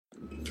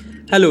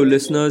Hello,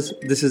 listeners.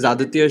 This is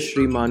Aditya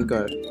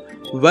Srimankar.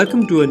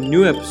 Welcome to a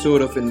new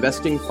episode of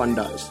Investing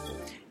Fundas.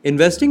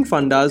 Investing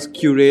Fundas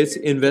curates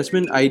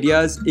investment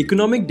ideas,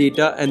 economic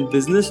data, and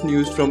business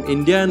news from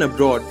India and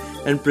abroad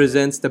and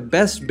presents the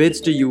best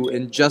bids to you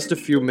in just a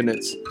few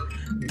minutes.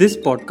 This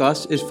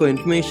podcast is for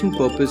information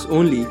purpose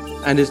only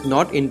and is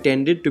not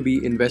intended to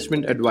be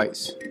investment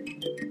advice.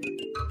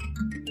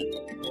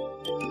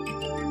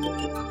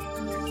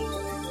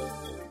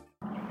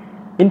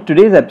 In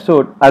today's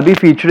episode, I'll be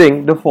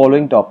featuring the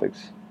following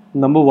topics.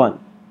 Number 1.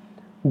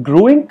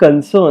 Growing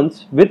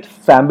concerns with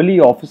family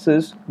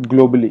offices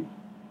globally.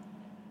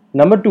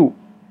 Number 2.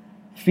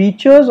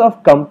 Features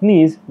of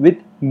companies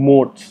with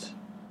moats.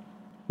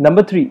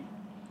 Number 3.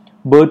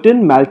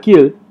 Burton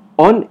Malkiel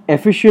on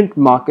efficient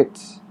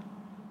markets.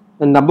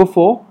 And number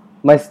 4.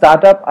 My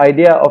startup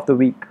idea of the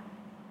week.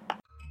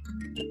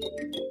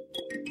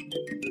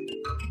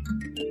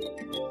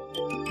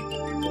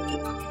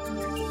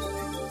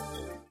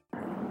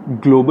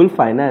 Global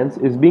finance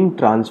is being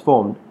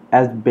transformed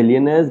as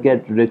billionaires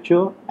get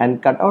richer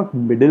and cut out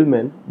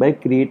middlemen by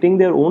creating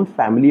their own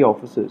family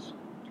offices.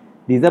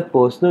 These are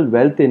personal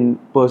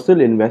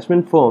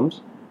investment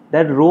firms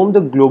that roam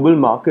the global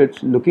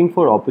markets looking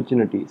for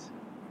opportunities.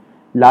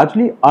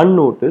 Largely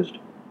unnoticed,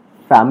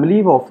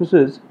 family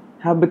offices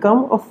have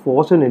become a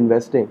force in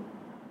investing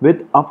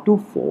with up to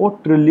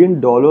 $4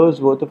 trillion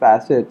worth of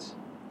assets.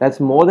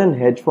 That's more than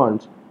hedge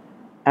funds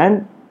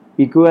and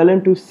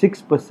equivalent to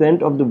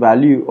 6% of the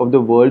value of the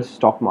world's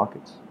stock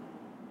markets.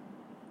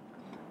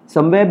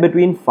 Somewhere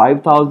between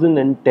 5,000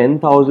 and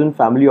 10,000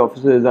 family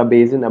offices are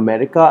based in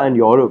America and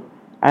Europe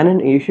and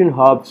in Asian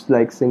hubs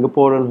like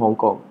Singapore and Hong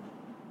Kong.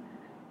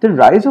 The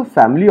rise of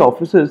family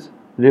offices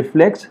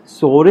reflects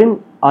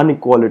soaring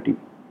inequality.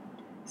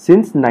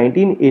 Since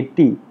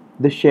 1980,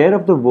 the share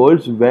of the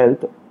world's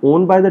wealth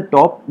owned by the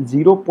top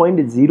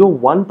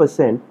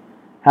 0.01%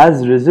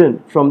 has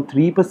risen from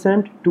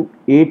 3% to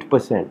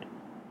 8%.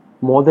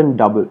 More than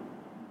double.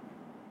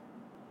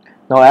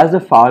 Now, as the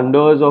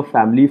founders of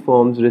family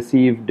firms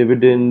receive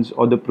dividends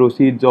or the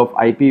proceeds of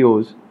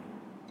IPOs,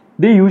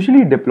 they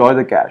usually deploy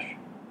the cash.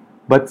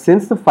 But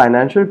since the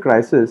financial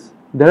crisis,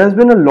 there has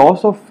been a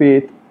loss of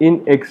faith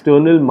in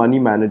external money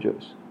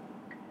managers.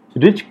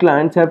 Rich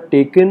clients have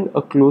taken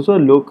a closer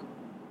look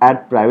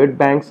at private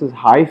banks'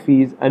 high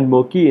fees and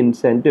murky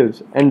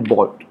incentives and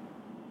bought.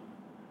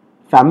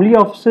 Family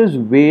offices'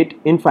 weight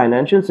in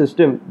financial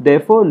system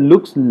therefore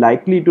looks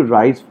likely to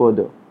rise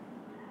further.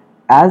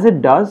 As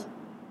it does,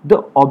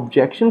 the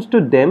objections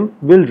to them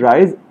will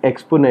rise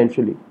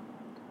exponentially.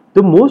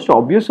 The most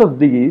obvious of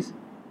these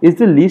is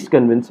the least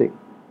convincing,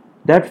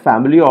 that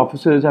family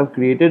offices have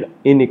created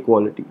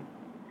inequality.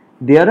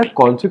 They are a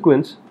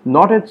consequence,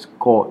 not its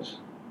cause.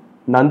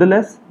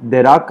 Nonetheless,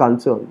 there are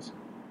concerns,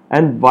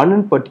 and one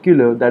in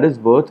particular that is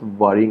worth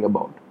worrying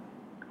about.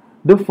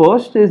 The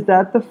first is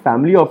that the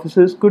family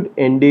offices could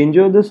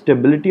endanger the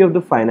stability of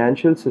the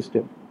financial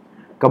system,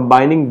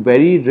 combining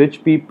very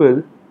rich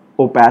people,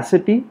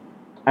 opacity,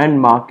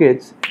 and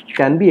markets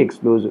can be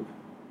explosive.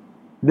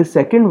 The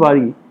second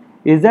worry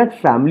is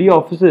that family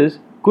offices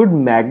could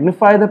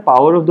magnify the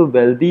power of the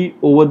wealthy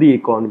over the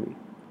economy.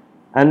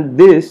 And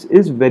this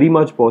is very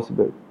much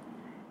possible.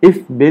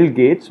 If Bill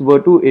Gates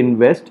were to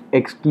invest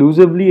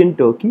exclusively in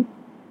Turkey,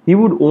 he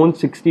would own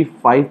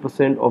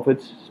 65% of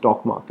its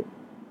stock market.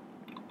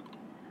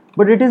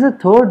 But it is a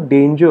third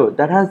danger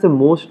that has the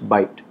most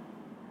bite,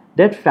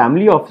 that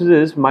family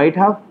offices might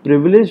have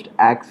privileged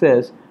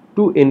access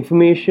to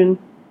information,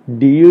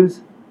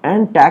 deals,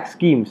 and tax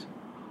schemes,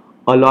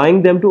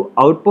 allowing them to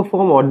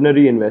outperform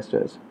ordinary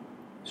investors.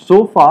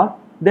 So far,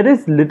 there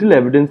is little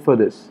evidence for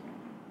this.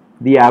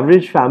 The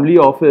average family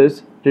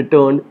office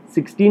returned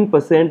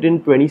 16% in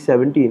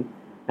 2017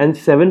 and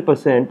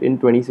 7% in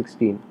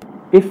 2016.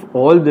 If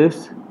all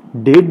this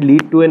did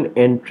lead to an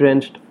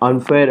entrenched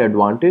unfair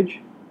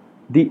advantage,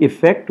 the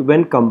effect,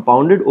 when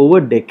compounded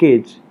over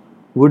decades,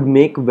 would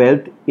make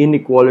wealth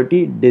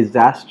inequality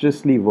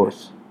disastrously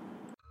worse.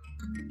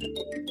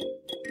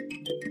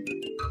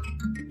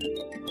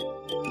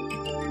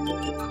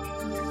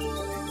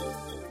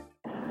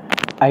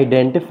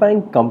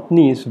 Identifying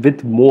companies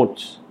with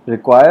moats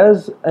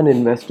requires an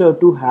investor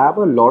to have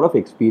a lot of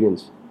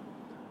experience.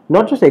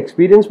 Not just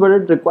experience, but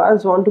it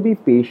requires one to be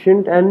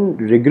patient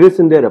and rigorous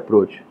in their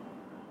approach.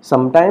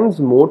 Sometimes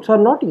moats are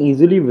not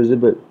easily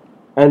visible,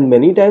 and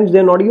many times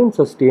they're not even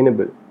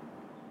sustainable.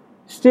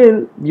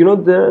 Still,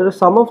 there are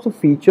some of the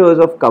features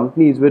of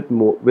companies with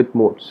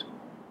moats.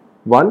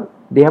 One,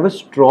 they have a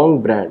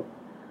strong brand.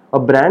 A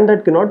brand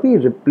that cannot be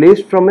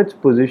replaced from its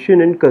position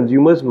in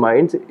consumers'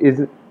 minds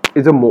is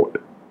a moat.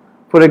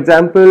 For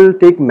example,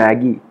 take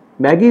Maggi.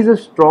 Maggi is a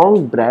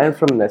strong brand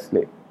from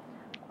Nestle.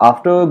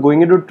 After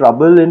going into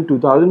trouble in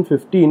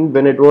 2015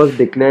 when it was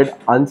declared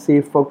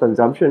unsafe for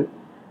consumption,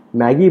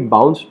 Maggi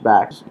bounced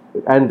back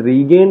and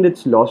regained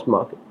its lost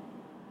market.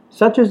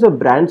 Such is the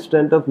brand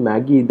strength of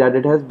Maggi that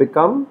it has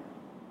become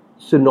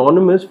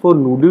synonymous for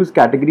noodles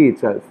category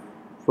itself,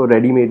 for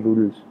ready-made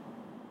noodles.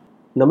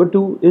 Number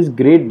 2 is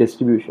great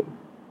distribution.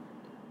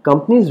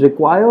 Companies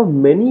require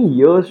many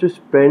years to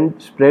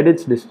spread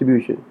its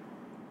distribution.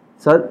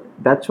 So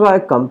that's why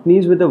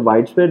companies with a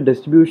widespread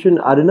distribution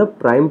are in a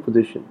prime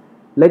position.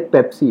 Like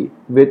Pepsi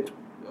with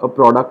a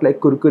product like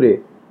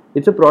Kurkure.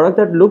 It's a product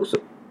that looks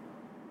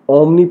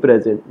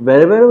omnipresent.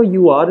 Wherever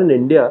you are in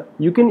India,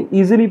 you can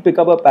easily pick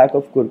up a pack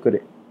of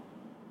Kurkure.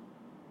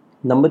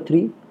 Number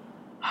three,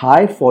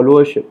 high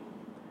followership.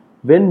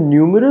 When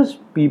numerous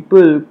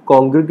people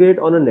congregate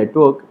on a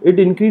network, it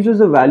increases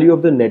the value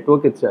of the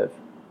network itself.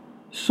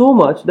 So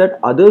much that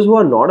others who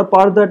are not a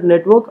part of that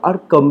network are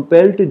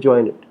compelled to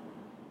join it.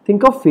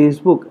 Think of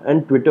Facebook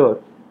and Twitter,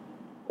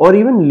 or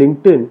even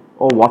LinkedIn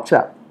or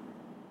WhatsApp.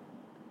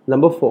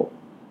 Number four,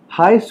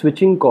 high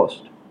switching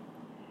cost.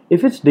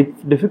 If it's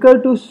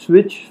difficult to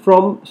switch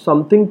from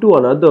something to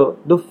another,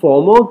 the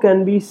former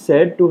can be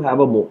said to have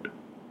a moat.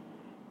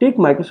 Take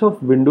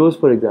Microsoft Windows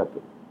for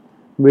example.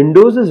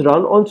 Windows is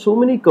run on so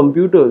many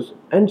computers,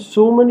 and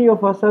so many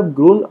of us have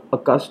grown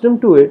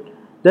accustomed to it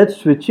that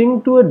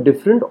switching to a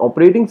different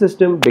operating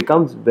system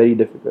becomes very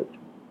difficult.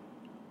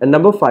 And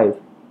number five,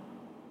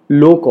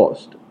 low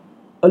cost.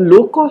 A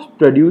low cost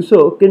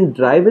producer can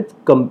drive its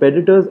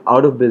competitors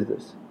out of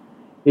business.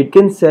 It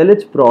can sell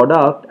its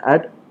product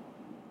at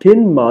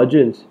thin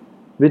margins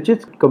which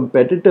its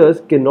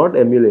competitors cannot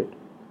emulate.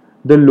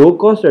 The low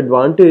cost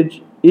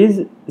advantage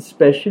is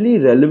especially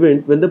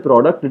relevant when the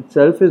product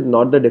itself is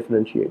not the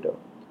differentiator.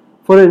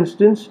 For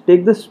instance,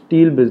 take the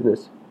steel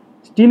business.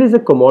 Steel is a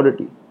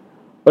commodity.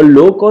 A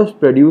low cost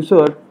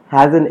producer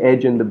has an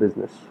edge in the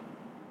business.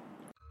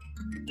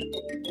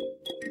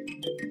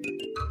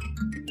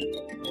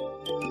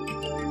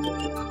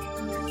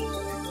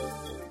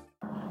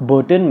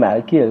 Burton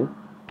Malkiel,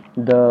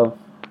 the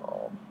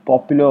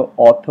popular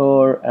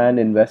author and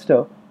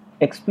investor,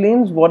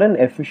 explains what an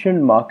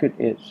efficient market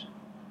is.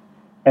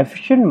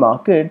 Efficient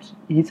markets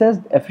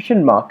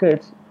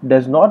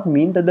does not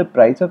mean that the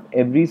price of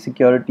every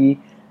security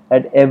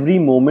at every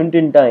moment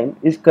in time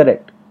is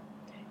correct.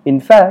 In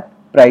fact,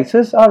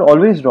 prices are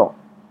always wrong.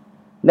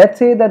 Let's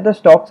say that the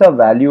stocks are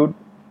valued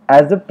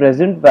as the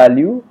present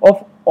value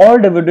of all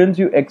dividends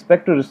you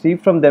expect to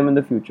receive from them in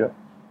the future.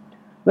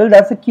 Well,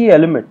 that's a key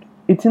element.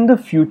 It's in the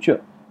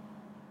future.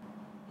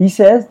 He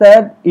says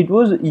that it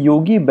was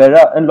Yogi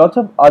Berra and lots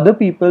of other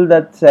people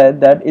that said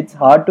that it's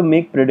hard to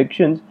make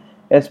predictions,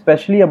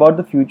 especially about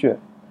the future.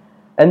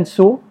 And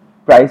so,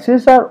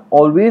 prices are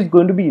always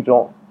going to be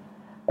wrong.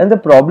 And the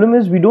problem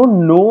is we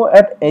don't know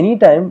at any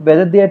time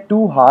whether they are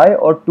too high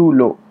or too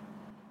low.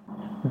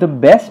 The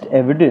best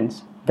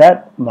evidence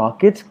that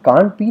markets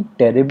can't be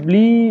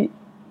terribly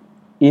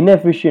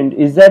inefficient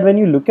is that when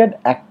you look at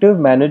active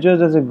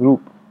managers as a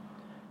group,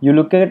 you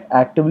look at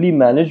actively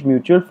managed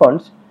mutual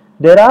funds,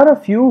 there are a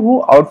few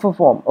who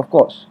outperform, of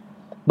course.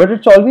 But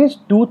it's always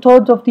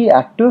two-thirds of the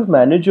active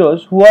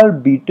managers who are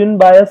beaten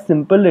by a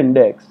simple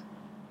index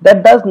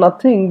that does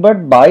nothing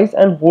but buys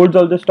and holds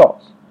all the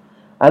stocks.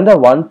 And the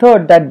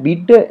one-third that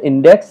beat the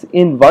index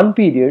in one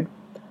period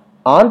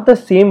aren't the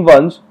same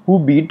ones who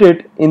beat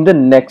it in the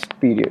next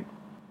period.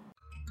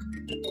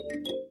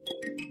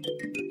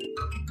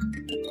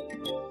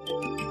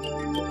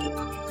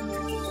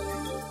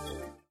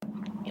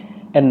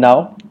 And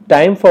now,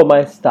 time for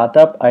my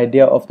startup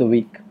idea of the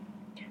week.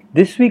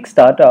 This week's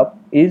startup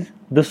is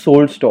the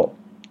Soul Store.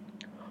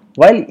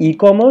 While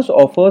e-commerce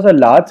offers a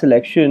large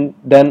selection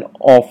than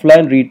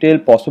offline retail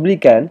possibly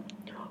can,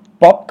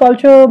 pop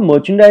culture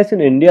merchandise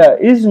in India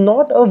is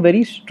not a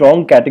very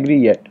strong category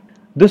yet.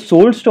 The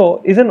Soul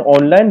Store is an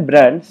online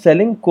brand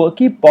selling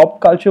quirky pop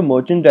culture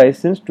merchandise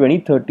since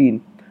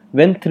 2013,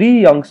 when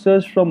three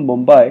youngsters from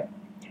Mumbai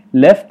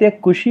left their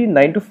cushy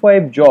 9 to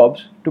 5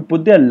 jobs to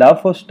put their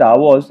love for Star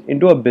Wars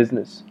into a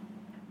business.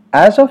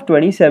 As of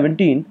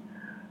 2017,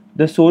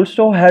 the Soul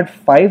Store had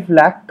 5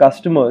 lakh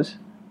customers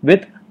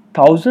with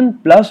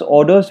 1000 plus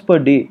orders per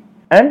day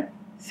and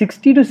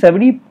 60 to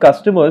 70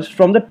 customers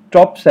from the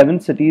top 7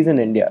 cities in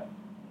India.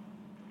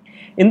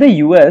 In the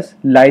US,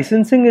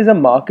 licensing is a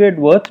market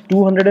worth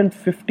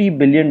 $250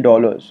 billion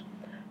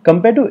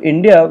compared to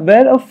India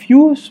where a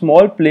few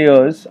small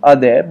players are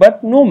there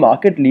but no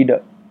market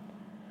leader.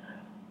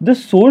 The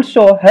Soul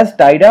Store has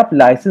tied up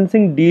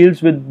licensing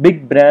deals with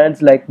big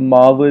brands like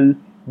Marvel,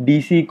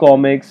 DC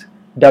Comics,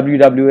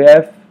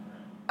 WWF,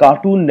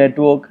 Cartoon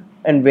Network,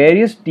 and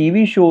various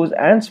TV shows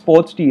and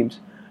sports teams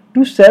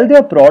to sell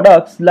their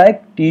products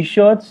like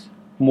t-shirts,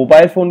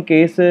 mobile phone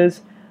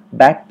cases,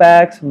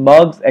 backpacks,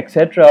 mugs,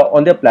 etc.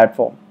 on their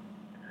platform.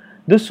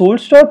 The Soul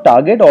Store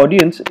target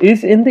audience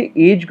is in the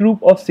age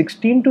group of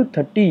 16 to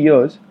 30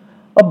 years,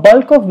 a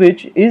bulk of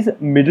which is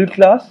middle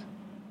class,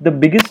 the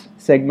biggest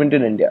segment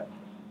in India.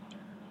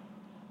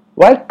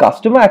 While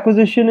customer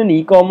acquisition in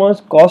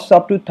e-commerce costs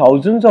up to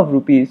thousands of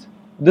rupees,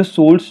 the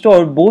Soul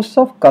Store boasts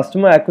of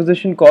customer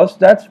acquisition costs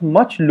that's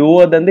much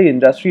lower than the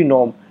industry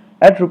norm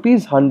at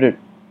rupees 100.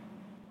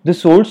 The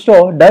Soul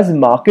Store does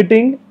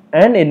marketing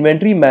and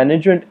inventory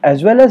management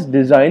as well as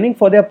designing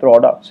for their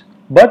products,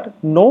 but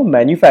no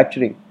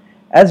manufacturing,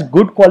 as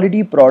good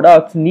quality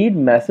products need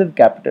massive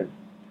capital.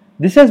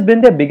 This has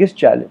been their biggest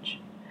challenge.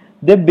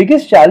 Their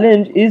biggest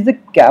challenge is the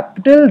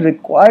capital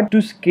required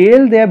to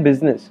scale their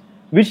business,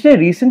 which they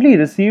recently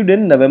received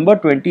in November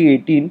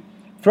 2018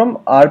 from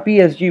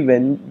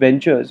RPSG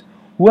Ventures,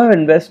 who have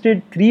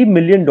invested $3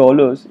 million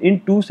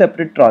in two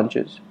separate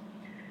tranches.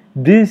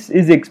 This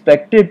is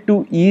expected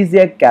to ease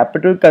their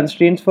capital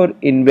constraints for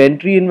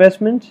inventory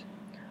investments,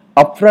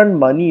 upfront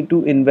money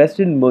to invest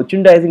in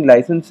merchandising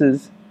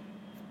licenses,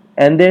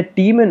 and their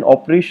team and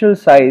operational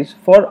size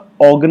for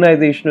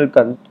organizational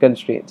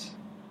constraints.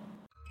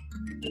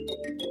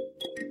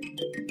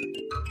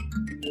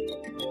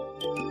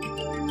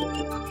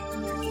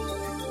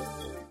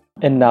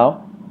 And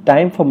now,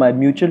 time for my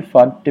mutual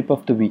fund tip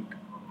of the week.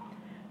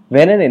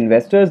 When an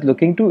investor is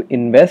looking to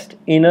invest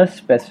in a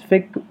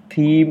specific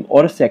theme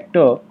or a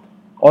sector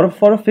or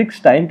for a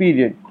fixed time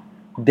period,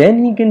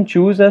 then he can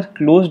choose a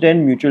closed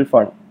end mutual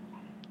fund.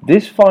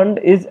 This fund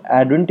is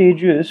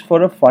advantageous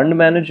for a fund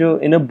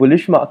manager in a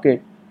bullish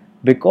market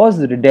because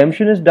the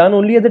redemption is done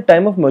only at the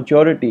time of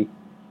maturity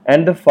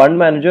and the fund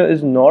manager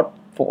is not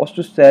forced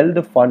to sell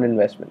the fund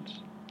investments.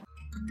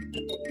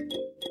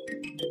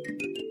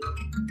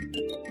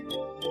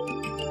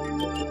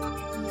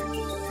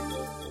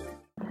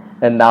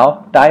 And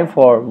now, time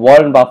for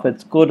Warren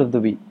Buffett's quote of the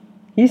week.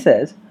 He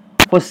says,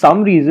 "For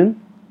some reason,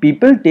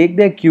 people take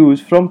their cues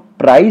from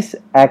price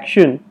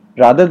action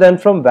rather than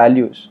from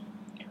values.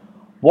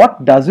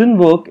 What doesn't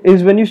work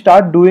is when you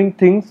start doing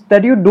things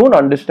that you don't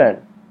understand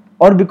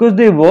or because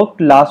they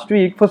worked last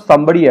week for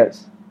somebody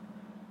else.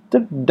 The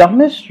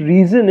dumbest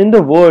reason in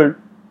the world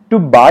to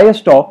buy a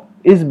stock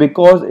is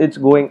because it's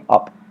going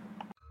up."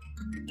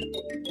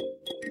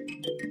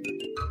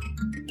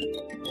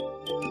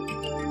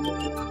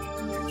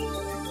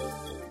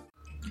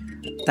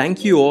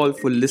 Thank you all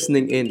for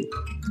listening in.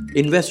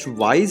 Invest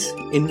wise,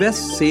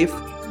 invest safe,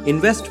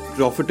 invest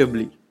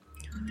profitably.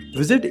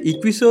 Visit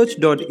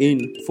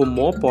equisearch.in for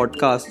more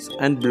podcasts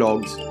and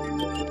blogs.